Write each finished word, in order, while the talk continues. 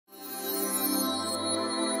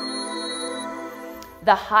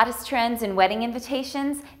The hottest trends in wedding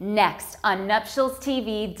invitations next on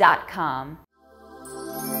nuptialstv.com.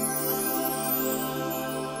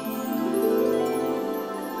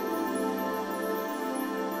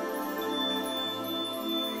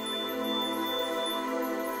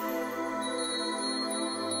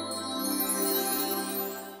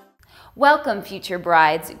 Welcome, future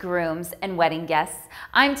brides, grooms, and wedding guests.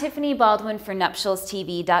 I'm Tiffany Baldwin for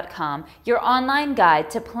nuptialstv.com, your online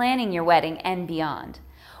guide to planning your wedding and beyond.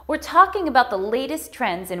 We're talking about the latest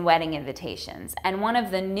trends in wedding invitations, and one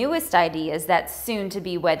of the newest ideas that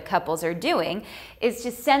soon-to-be wed couples are doing is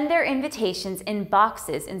to send their invitations in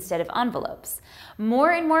boxes instead of envelopes.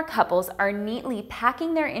 More and more couples are neatly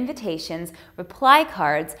packing their invitations, reply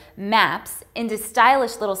cards, maps into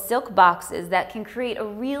stylish little silk boxes that can create a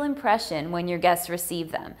real impression when your guests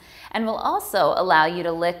receive them, and will also allow you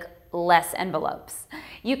to lick less envelopes.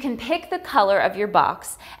 You can pick the color of your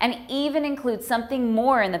box and even include something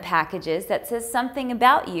more in the packages that says something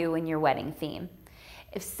about you and your wedding theme.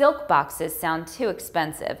 If silk boxes sound too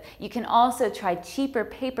expensive, you can also try cheaper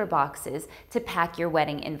paper boxes to pack your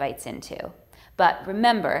wedding invites into. But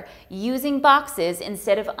remember, using boxes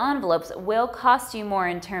instead of envelopes will cost you more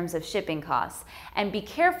in terms of shipping costs, and be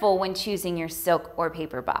careful when choosing your silk or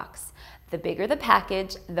paper box. The bigger the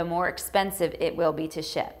package, the more expensive it will be to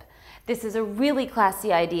ship. This is a really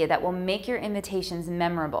classy idea that will make your invitations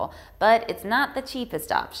memorable, but it's not the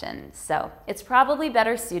cheapest option, so it's probably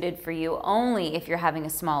better suited for you only if you're having a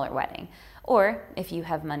smaller wedding, or if you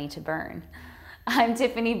have money to burn. I'm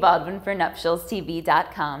Tiffany Baldwin for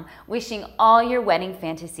nuptialstv.com, wishing all your wedding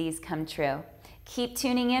fantasies come true. Keep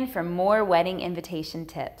tuning in for more wedding invitation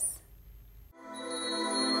tips.